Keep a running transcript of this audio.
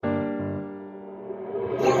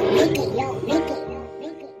Hey y'all,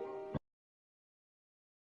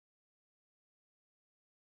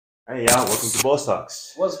 welcome to Boss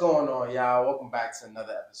Talks. What's going on, y'all? Welcome back to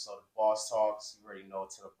another episode of Boss Talks. You already know,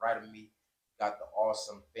 to the right of me, got the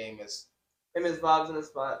awesome, famous vibes in the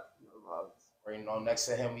spot. Already know, next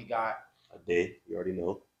to him we got, A day, you already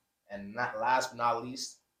know. and not last but not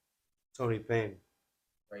least, Tony Payne.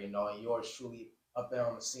 already know, and yours truly up there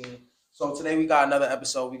on the scene. So today we got another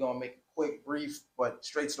episode. We're gonna make it quick, brief, but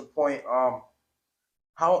straight to the point.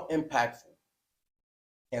 How impactful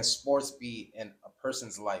can sports be in a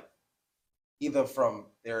person's life, either from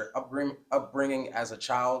their upbringing as a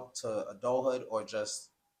child to adulthood, or just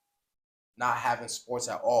not having sports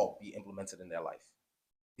at all be implemented in their life?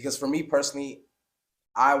 Because for me personally,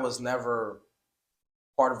 I was never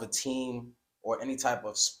part of a team or any type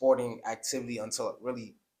of sporting activity until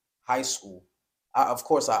really high school. Of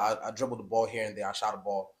course, I dribbled the ball here and there. I shot a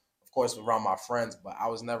ball, of course, around my friends, but I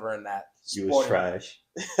was never in that You was trash.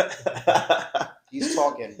 He's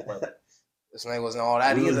talking, but this nigga wasn't all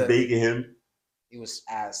that we either. was baking him. He was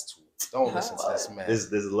ass too. Don't listen to this man.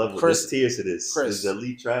 There's a level. Chris, there's tiers to this. Chris. There's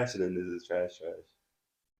elite trash and then there's trash.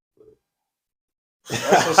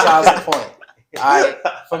 That's besides the point.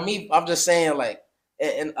 For me, I'm just saying, like,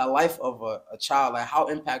 in a life of a child, like, how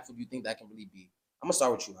impactful do you think that can really be? I'm gonna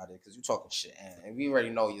start with you, Adi, because you talking shit, and we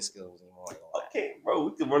already know your skills. Okay, bro,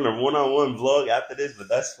 we can run a one-on-one vlog after this, but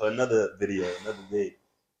that's for another video, another day.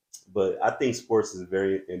 But I think sports is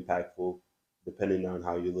very impactful, depending on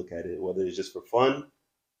how you look at it. Whether it's just for fun,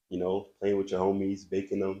 playing with your homies,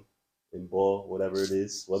 baking them in ball, whatever it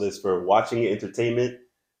is. Whether it's for watching entertainment,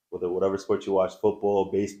 whatever sport you watch,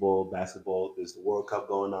 football, baseball, basketball, there's the World Cup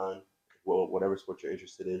going on, whatever sport you're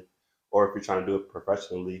interested in. Or if you're trying to do it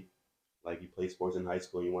professionally, like you play sports in high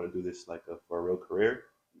school and you want to do this for a real career,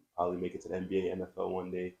 probably make it to the NBA, NFL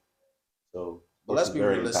one day. So, but let's be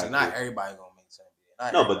realistic. Not everybody gonna make it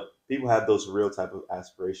to NBA. But people have those real type of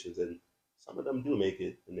aspirations, and some of them do make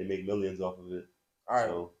it, and they make millions off of it. All right,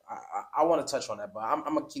 so, I want to touch on that, but I'm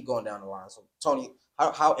gonna keep going down the line. So, Tony,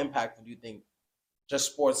 how impactful do you think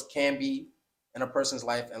just sports can be in a person's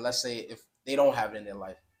life? And let's say if they don't have it in their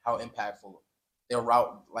life, how impactful their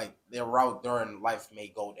route during life may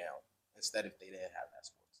go down instead if they didn't have that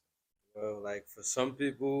sports. Well, like for some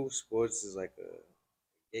people, sports is like a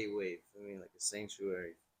gateway for me, like a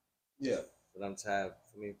sanctuary. Yeah. For them to have,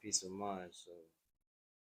 for me, peace of mind. So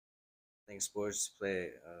I think sports play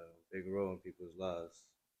a big role in people's lives.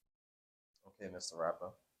 Okay, Mr.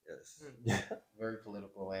 Rapper. Yes. Very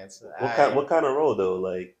political answer. What kind of role though?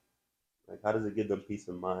 Like how does it give them peace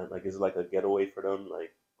of mind? Like is it like a getaway for them?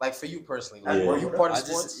 Like for you personally, were you part of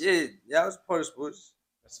sports? Yeah, I was part of sports.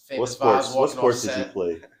 What sports did you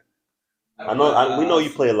play? We know you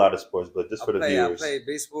play a lot of sports, but just for the viewers. I played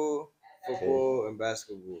baseball, football, and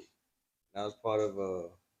basketball. And I was part of a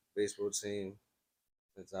baseball team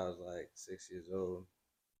since I was like 6 years old.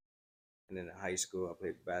 And then in high school, I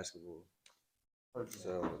played basketball.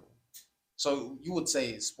 So you would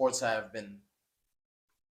say sports have been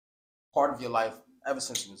part of your life ever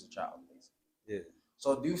since you was a child, basically. Yeah.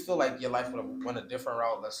 So do you feel like your life would have went a different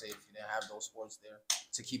route, let's say, if you didn't have those sports there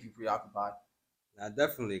to keep you preoccupied? Nah,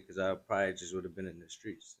 definitely, because I probably just would have been in the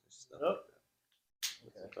streets and stuff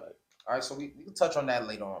like that. Okay. All right, so we can touch on that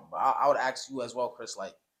later on. But I would ask you as well, Chris,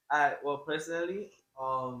 like... Well, personally,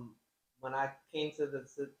 when I came to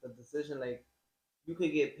the decision, like, you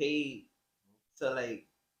could get paid to, like...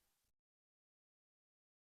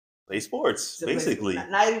 play sports, basically.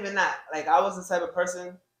 Not even that. Like, I was the type of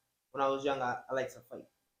person, when I was young, I like to fight.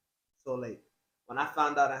 So, like, when I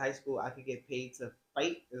found out in high school I could get paid to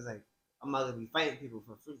fight, it was like, I'm not going to be fighting people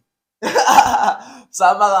for free. So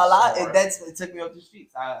I'm not going to lie, it took me up the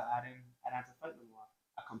streets. I didn't have to fight no more.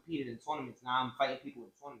 I competed in tournaments. Now I'm fighting people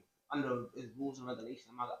in tournaments. Under rules and regulations,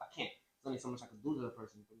 I can't. There's only so much I can do to the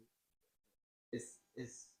person.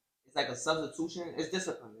 It's like a substitution. It's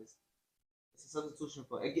discipline. It's a substitution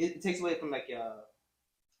for it takes away from like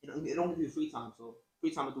it don't give you free time. So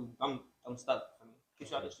free time to do dumb stuff. I mean, get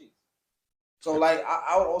you out of the streets. So like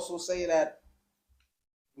I would also say that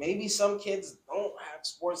maybe some kids don't have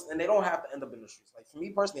sports and they don't have to end up in the streets. Like for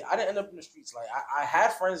me personally, I didn't end up in the streets. Like I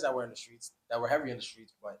had friends that were in the streets, that were heavy in the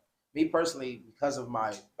streets, but me personally, because of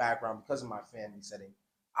my background, because of my family setting,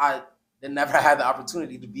 I never had the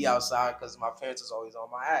opportunity to be outside because my parents was always on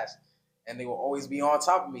my ass and they will always be on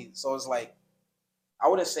top of me. So it's like, I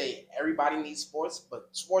wouldn't say everybody needs sports, but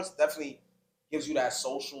sports definitely gives you that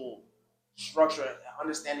social structure and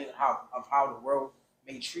understanding of how the world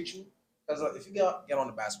may treat you. Because if you get on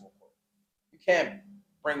the basketball court, you can't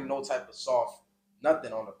bring no type of soft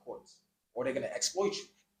nothing on the courts, or they're gonna exploit you.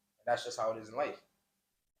 And that's just how it is in life.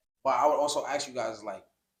 But I would also ask you guys, like,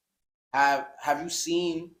 have you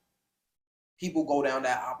seen people go down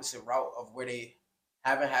that opposite route of where they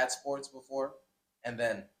haven't had sports before, and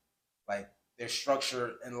then like their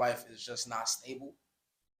structure in life is just not stable?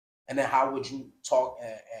 And then how would you talk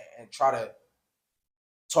and try to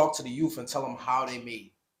talk to the youth and tell them how they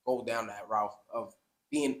may go down that route of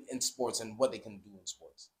being in sports and what they can do in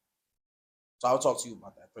sports? So I'll talk to you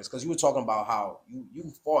about that first, because you were talking about how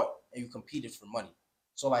you fought and you competed for money.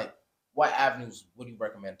 So like, what avenues would you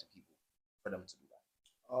recommend to people for them to do that?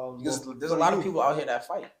 Because Well, there's for a the lot of youth. people out here that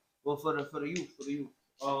fight. Well, for the youth.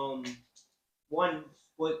 One,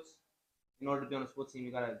 sports. In order to be on a sports team,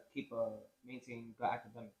 you gotta maintain good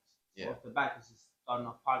academics. So Yeah. off the back, it's just starting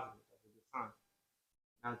off positive at a good time.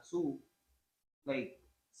 Now, two, like,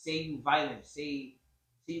 say you violent, say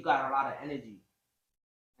you got a lot of energy,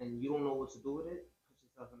 and you don't know what to do with it. Put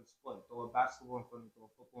yourself in a sport. Throw a basketball in front of you, throw a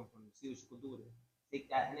football in front of you. See what you can do with it. Take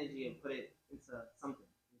that energy and put it into something.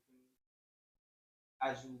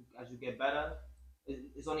 As you get better,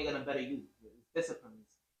 it's only gonna better you. It's discipline.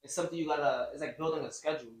 It's something you gotta. It's like building a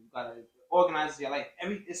schedule. You gotta organize your life.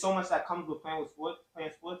 It's so much that comes with playing sports.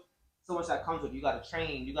 So much that comes with you gotta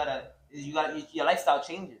train. You gotta your lifestyle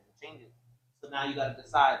changes. So now you gotta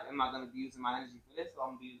decide: am I gonna be using my energy for this, or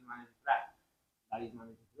I'm gonna be using my energy for that? I use my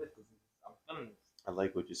energy for this because I'm feeling this. I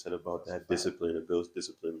like what you said about that discipline. It builds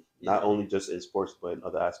discipline, not only just in sports, but in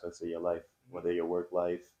other aspects of your life, whether your work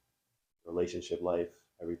life, relationship life,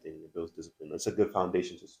 everything. It builds discipline. It's a good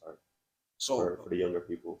foundation to start So for the younger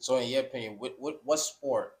people. So in your opinion, what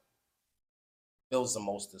sport builds the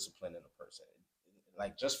most discipline in a person?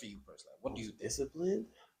 Like, just for you personally, what do you think? Discipline?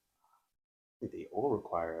 I think they all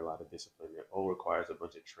require a lot of discipline. It all requires a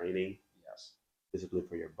bunch of training. Yes. Discipline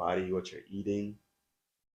for your body, what you're eating,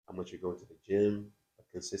 how much you're going to the gym, a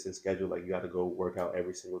consistent schedule. Like, you got to go work out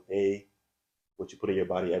every single day. What you put in your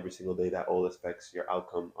body every single day, that all affects your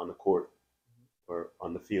outcome on the court or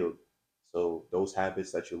on the field. So those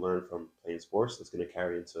habits that you learn from playing sports, that's going to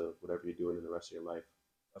carry into whatever you're doing in the rest of your life,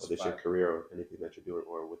 whether it's your career or anything that you're doing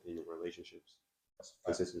or within your relationships.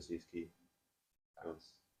 Consistency is key.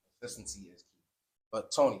 Consistency is key.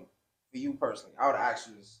 But Tony, for you personally, I would ask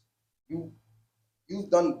you this: you've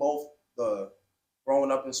done both the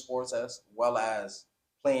growing up in sports as well as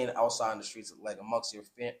playing outside in the streets, like amongst your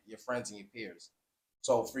friends and your peers.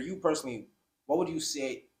 So for you personally, what would you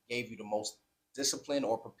say gave you the most discipline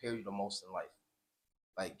or prepared you the most in life?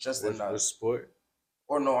 Like, just in What sport?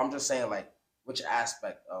 or no, I'm just saying, like, which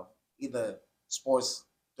aspect of either sports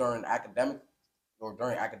during academics,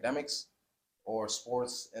 or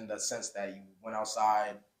sports in the sense that you went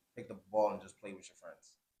outside, picked up the ball, and just played with your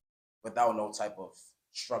friends without no type of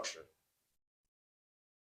structure.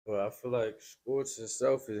 Well, I feel like sports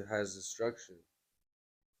itself has a structure.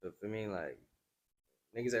 So for me, like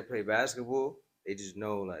niggas that play basketball, they just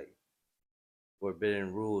know like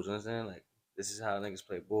forbidden rules. You know what I'm saying? Like this is how niggas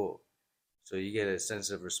play ball. So you get a sense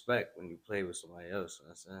of respect when you play with somebody else. You know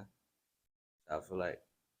what I'm saying? I feel like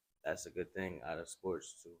that's a good thing out of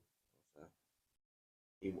sports too.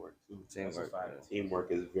 Teamwork too. Teamwork.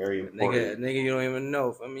 Teamwork is very A important. nigga, you don't even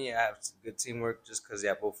know. For me, I have good teamwork just because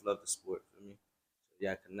y'all both love the sport. For me, so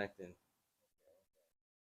y'all connecting.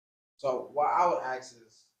 So what I would ask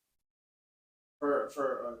is, for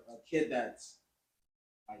a kid that's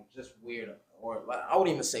like just weird, or like, I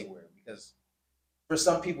wouldn't even say weird, because for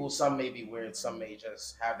some people, some may be weird, some may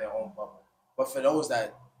just have their own bubble. But for those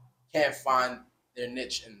that can't find their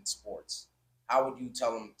niche in sports, how would you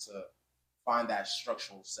tell them to find that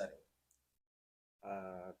structural setting?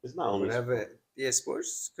 It's not only Whatever. Yeah,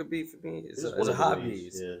 sports could be for me. It's one a of the hobby.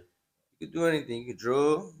 ways, yeah. You could do anything. You could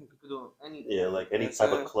draw. You could do anything. Yeah, like any type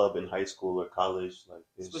of club in high school or college, like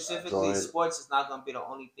Specifically, drawing. sports is not gonna be the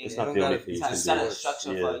only thing. It's not the only thing you can set do. a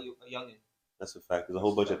structure for a youngin. That's a fact. There's a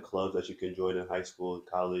whole bunch of clubs that you can join in high school and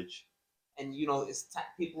college. And you know,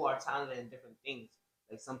 people are talented in different things.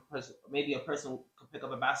 Like maybe a person could pick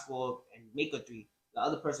up a basketball and make a three. The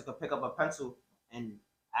other person could pick up a pencil and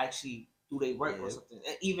actually do their work or something.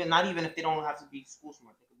 And not even if they don't have to be school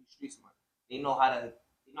smart, they could be street smart. They know how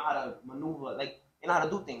to maneuver. Like they know how to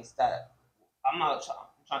do things that I'm trying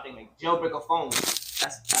to think like jailbreak a phone.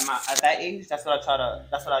 At that age. That's what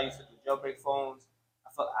I used to do. Jailbreak phones.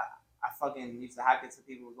 I fucking used to hack into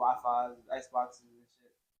people's Wi-Fi's, Xboxes and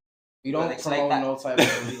shit. We don't promote like no type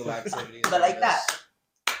of illegal activities. But like that.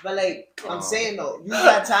 But like I'm saying though, use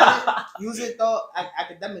that talent, use it though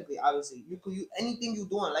academically. Obviously, you could use anything you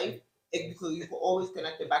do in life. because you can always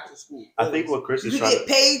connect it back to school. I think what Chris you is can trying get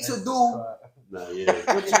paid to do. Nah, yeah.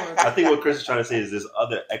 I think what Chris is trying to say is there's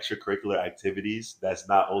other extracurricular activities that's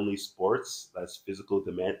not only sports, that's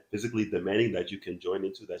physically demanding that you can join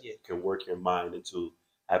into, that you can work your mind into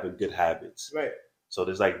having good habits. Right. So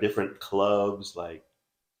there's like different clubs, like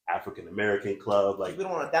African American club, like we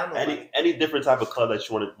don't want to download any different type of club that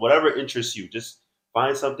you want to, whatever interests you. Just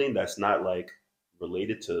find something that's not like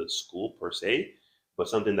related to school per se, but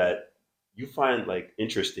something that you find like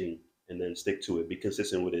interesting, and then stick to it. Be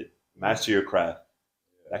consistent with it. Master your craft.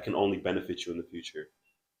 That can only benefit you in the future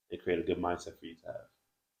and create a good mindset for you to have.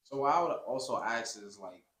 So what I would also ask is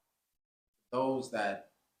like those that,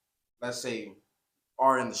 let's say,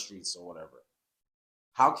 are in the streets or whatever.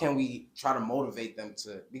 How can we try to motivate them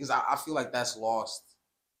to? Because I feel like that's lost.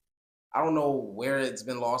 I don't know where it's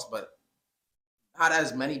been lost, but not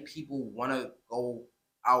as many people want to go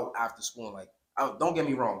out after school. And like, don't get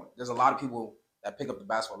me wrong. There's a lot of people that pick up the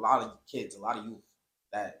basketball. A lot of kids, a lot of youth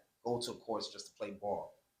that go to courts just to play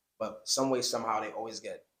ball. But some way, somehow, they always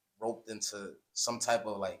get roped into some type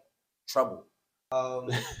of like trouble. I'm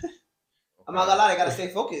not gonna lie, they gotta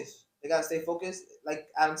stay focused. Like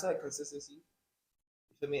Adam said, consistency.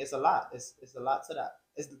 You feel me? It's a lot. It's a lot to that.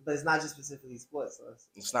 But it's not just specifically sports. So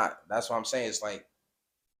it's not. That's what I'm saying. It's like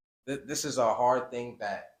this is a hard thing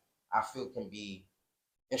that I feel can be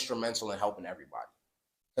instrumental in helping everybody,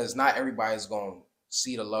 because not everybody's going to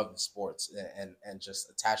see the love of sports and just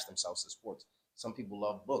attach themselves to sports. Some people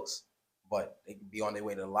love books, but they can be on their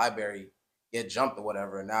way to the library, get jumped or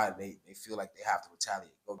whatever, and now they feel like they have to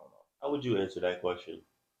retaliate. How would you answer that question?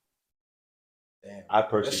 Damn. I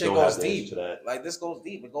personally don't have the answer to that. Like, this goes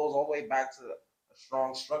deep. It goes all the way back to a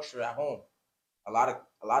strong structure at home. A lot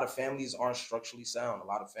of families aren't structurally sound. A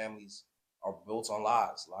lot of families are built on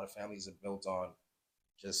lies. A lot of families are built on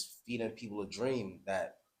just feeding people a dream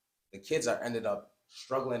that the kids are ended up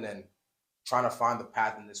struggling and trying to find the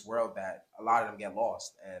path in this world that a lot of them get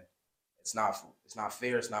lost. And it's not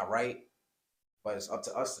fair, it's not right, but it's up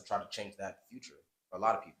to us to try to change that future for a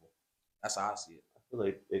lot of people. That's how I see it. I feel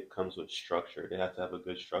like it comes with structure. They have to have a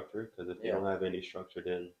good structure, because if they don't have any structure,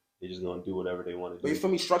 then they're just gonna do whatever they want to do. But for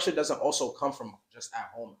me, structure doesn't also come from just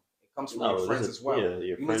at home. It comes from your friends as well. Yeah,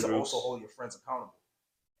 you need to also hold your friends accountable.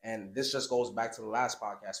 And this just goes back to the last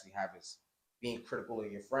podcast we have, is being critical of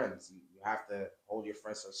your friends. You have to hold your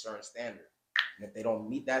friends to a certain standard. And if they don't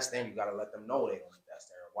meet that standard, you got to let them know they don't meet that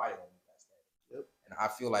standard, why they don't meet that standard. Yep. And I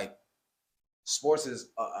feel like sports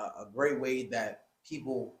is a great way that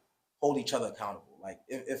people hold each other accountable. Like,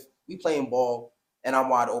 if we playing ball and I'm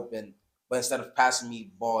wide open, but instead of passing me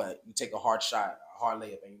the ball, you take a hard shot, a hard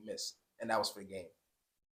layup, and you miss, and that was for the game.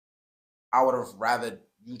 I would have rather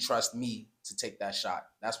you trust me to take that shot.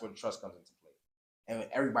 That's where the trust comes into play. And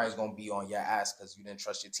everybody's going to be on your ass because you didn't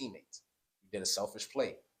trust your teammates. You did a selfish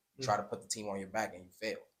play. You try to put the team on your back and you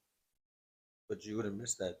failed. But you would have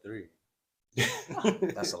missed that three.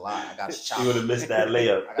 That's a lie. I got the chopper. You would have missed that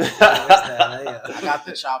layup. I got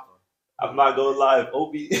the chopper. I'm not gonna lie, if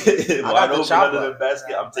Obi wide open under the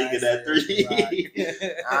basket, I'm taking that three.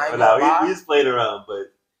 But now we just playing around,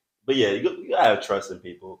 but yeah, you gotta have trust in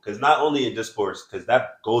people, because not only in just sports, because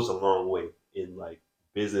that goes a long way in like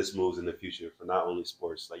business moves in the future for not only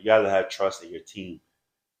sports. Like, you gotta have trust in your team.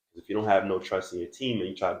 If you don't have no trust in your team and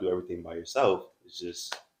you try to do everything by yourself,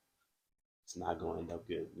 it's not going to end up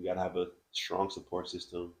good. You got to have a strong support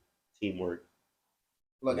system, teamwork.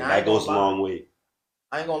 Look, that goes a long way.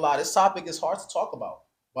 I ain't gonna lie, this topic is hard to talk about,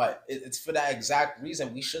 but it's for that exact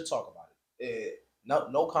reason we should talk about it.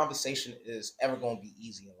 No conversation is ever going to be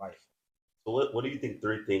easy in life. So what do you think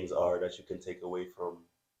 3 things are that you can take away from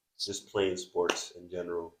just playing sports in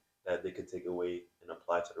general, that they can take away and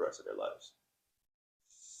apply to the rest of their lives?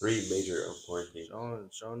 3 major important things.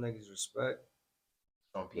 Showing niggas respect.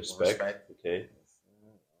 Showing people respect. Okay.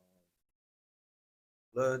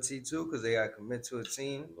 Loyalty too, because they got to commit to a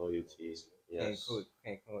team. Loyalty. Yes.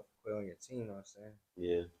 Can't quit on your team, you know what I'm saying?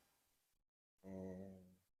 Yeah. And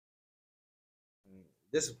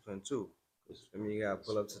discipline too. I mean, you gotta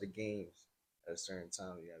pull up to the games at a certain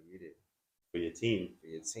time. You gotta be there for your team. For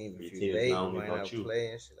your team. For if your you're late, you might not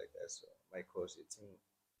play and shit like that. So it might cost your team.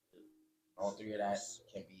 All 3 of that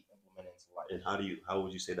can be implemented into life. And how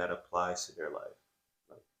would you say that applies to their life?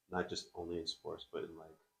 Like, not just only in sports, but in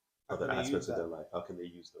like other aspects of their life. How can they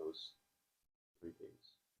use those 3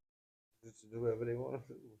 things? Just to do whatever they want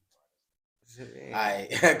to do. All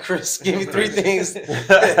right, Chris, give me 3 things.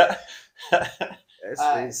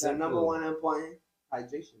 So number 1 important,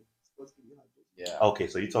 hydration. Supposed to be hydration. Yeah. Okay,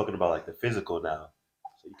 so you're talking about like the physical now,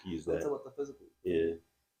 so you can use that. Let's talk about the physical. Yeah. You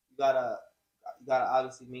gotta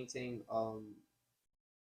obviously maintain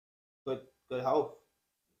good health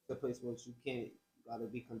to play sports. You gotta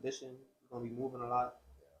be conditioned. You're gonna be moving a lot.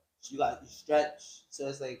 You got you stretch. So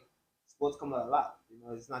it's like sports come with a lot.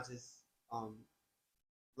 It's not just um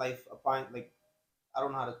life applying like I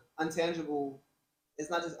don't know how to untangible. It's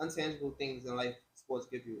not just untangible things in life sports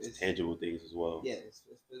give you. It's Tangible things as well. yeah, it's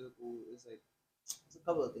physical. It's like it's a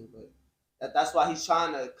couple of things, but that's why he's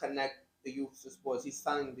trying to connect the youth to sports. He's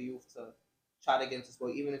telling the youth to try to get into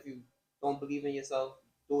sport, even if you don't believe in yourself,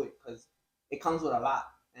 do it because it comes with a lot,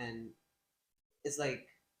 and it's like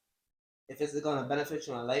if it's gonna benefit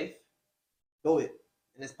you in life, do it,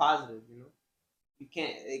 and it's positive. It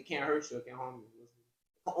can't hurt you, it can't harm you. It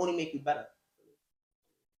can only make you better.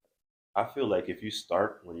 I feel like if you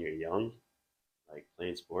start when you're young, like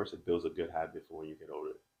playing sports, it builds a good habit for when you get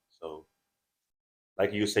older. So,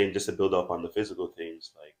 like you were saying, just to build up on the physical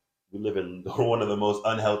things, like we live in one of the most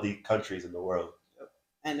unhealthy countries in the world.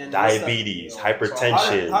 And then Diabetes,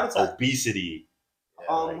 hypertension, obesity.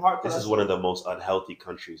 This is one of the most unhealthy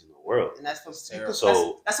countries in the world. And that's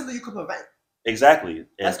so that's something you could prevent. Exactly,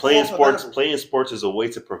 and playing sports is a way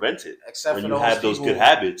to prevent it. Except when for you have those good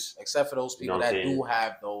habits. Except for those people that do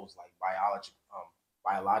have those like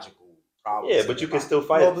biological problems. Yeah, but you can still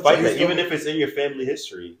fight that, even if it's in your family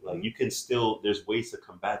history. Like you can still, there's ways to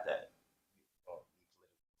combat that.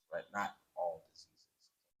 Right, not all diseases.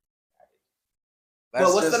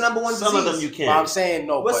 Well, what's the number one disease? Some of them you can. I'm saying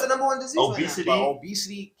no. What's the number one disease? Obesity. Right now?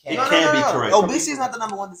 Obesity can be correct. Obesity is not the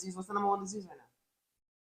number one disease. What's the number one disease right now?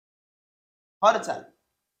 Heart attack.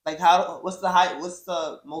 Like what's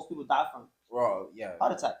the most people die from? Bro, yeah.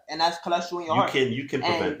 Heart attack. And that's cholesterol in your heart. You can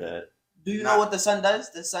prevent that. Do you know what the sun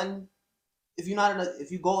does? The sun, if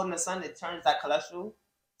you go in the sun, it turns that cholesterol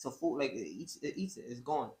to food. Like it eats it. It's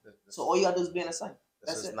gone. So all you gotta do is be in the sun.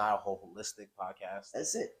 This is not a holistic podcast.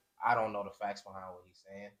 That's it. I don't know the facts behind what he's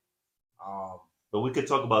saying. But we could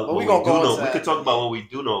talk about what we do know. We could talk about what we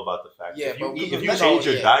do know about the facts. Yeah, if you change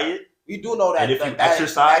your diet, we do know that. And if you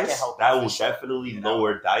exercise, that will definitely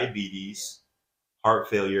lower diabetes, heart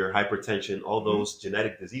failure, hypertension, all those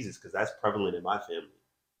genetic diseases, because that's prevalent in my family.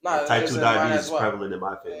 Type 2 diabetes is prevalent in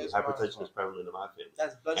my family. Hypertension is prevalent in my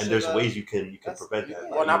family. And there's ways you can prevent that.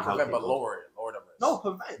 Well, not prevent, but lower it. Lower the risk. No,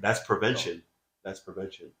 prevent. That's prevention. That's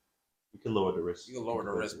prevention. You can lower the risk. You can lower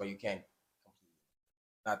the risk, but you can't completely.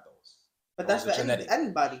 Not those. But that's for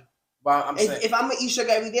anybody. But I'm saying, if I'm gonna eat sugar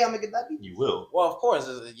every day, I'm gonna get diabetes. You will. Well, of course,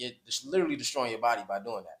 you're literally destroying your body by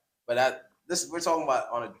doing that. But we're talking about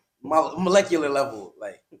on a molecular level,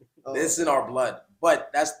 like it's in our blood. But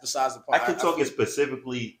that's besides the point. I can talk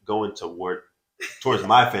specifically going towards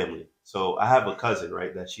my family. So I have a cousin,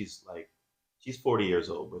 right? That she's 40 years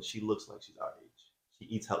old, but she looks like she's our age. She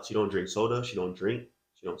eats health. She don't drink soda. She don't drink.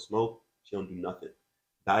 She don't smoke. She don't do nothing.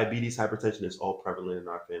 Diabetes, hypertension is all prevalent in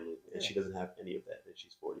our family, and she doesn't have any of that, and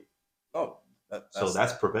she's 40. Oh,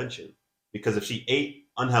 that's prevention. Because if she ate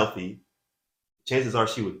unhealthy, chances are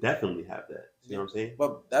she would definitely have that. You know what I'm saying?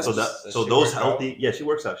 But that's so those healthy. Yeah, she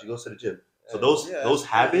works out. She goes to the gym. So those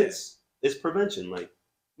habits is prevention. Like,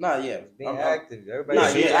 being active.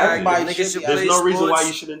 Everybody there's no reason why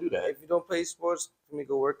you shouldn't do that. If you don't play sports, let me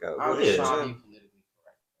go work out.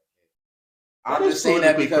 I'm just saying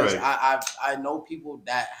that because I know people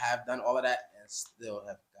that have done all of that and still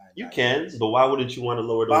have gotten. You can, but why wouldn't you want to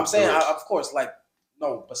lower those? But I'm saying, of course, like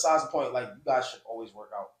no. Besides the point, like you guys should always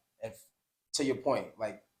work out. And to your point,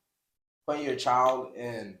 like putting your child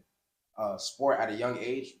in sport at a young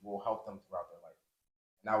age will help them throughout their life,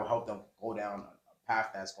 and that will help them go down a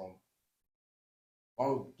path that's going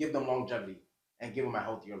to give them longevity and give them a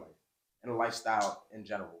healthier life and a lifestyle in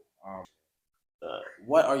general.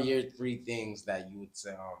 What are your 3 things that you would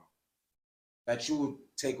say that you would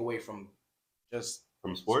take away from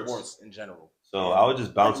sports in general? So I would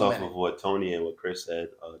just bounce off of what Tony and what Chris said.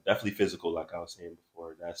 Definitely physical, like I was saying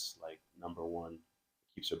before. That's like number one.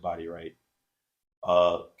 Keeps your body right.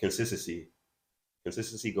 Consistency.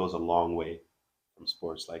 Consistency goes a long way from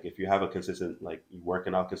sports. Like if you have a consistent, like you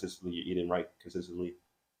working out consistently, you're eating right consistently,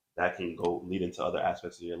 that can go lead into other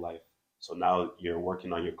aspects of your life. So now you're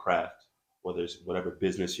working on your craft, whether it's whatever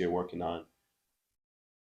business you're working on.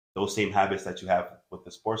 Those same habits that you have with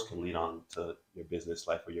the sports can lead on to your business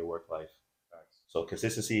life or your work life. So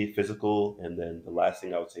consistency, physical, and then the last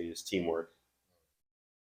thing I would say is teamwork.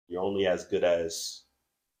 You're only as good as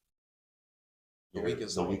the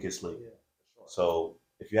weakest link. Yeah, sure. So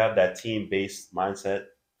if you have that team-based mindset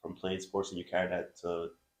from playing sports and you carry that to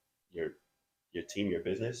your team, your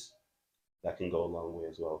business, that can go a long way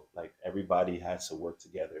as well. Like everybody has to work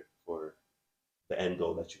together for the end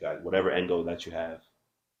goal that you got, whatever end goal that you have.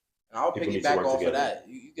 And I'll piggyback off of that.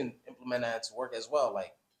 You can implement that to work as well.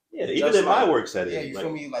 Like Yeah, Just even in my like- work setting, Yeah, you like,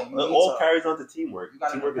 feel me? Like you it need all to, carries on to teamwork. you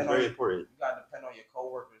gotta Teamwork is depend on very your- important. you gotta depend on your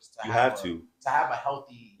coworkers to You have have to. have a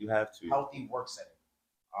healthy You have to. healthy work setting.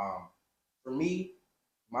 For me,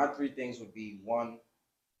 my three things would be one,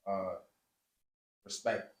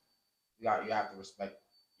 respect. You have to respect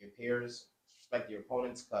your peers, respect your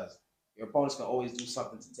opponents, because your opponents can always do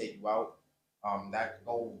something to take you out. That could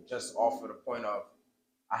go just off of the point of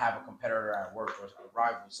I have a competitor at work or a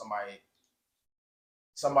rival, somebody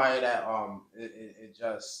that it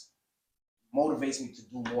just motivates me to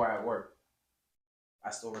do more at work. I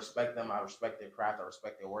still respect them. I respect their craft. I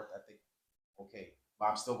respect their work ethic. Okay, but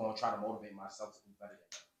I'm still going to try to motivate myself to do better than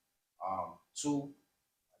them. Two,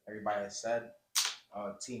 like everybody has said,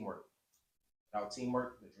 teamwork. Without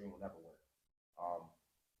teamwork, the dream will never work.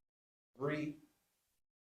 Three,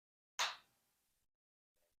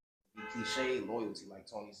 be cliche, loyalty, like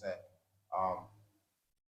Tony said.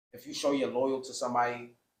 If you show you're loyal to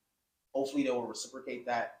somebody, hopefully they will reciprocate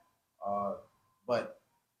that. But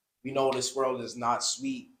we know this world is not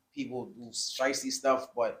sweet. People do shicey stuff,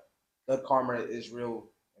 but good karma is real.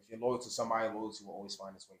 If you're loyal to somebody, loyalty will always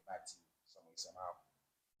find its way back to you some way, somehow.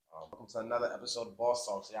 Welcome to another episode of Boss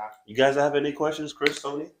Talks, y'all. You guys have any questions, Chris,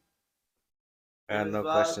 Tony? I have no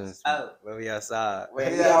questions. Where we outside?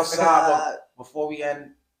 We're outside, but before we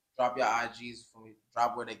end, drop your IGs for me.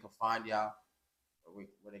 Drop where they can find y'all. Where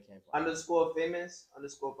they can find you.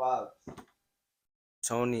 _famous_vibes.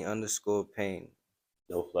 Tony_Payne.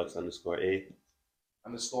 No flex _A.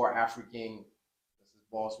 _African. This is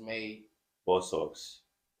Boss Made. Boss Talks.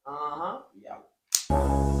 We out.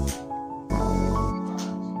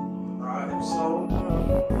 Alright, so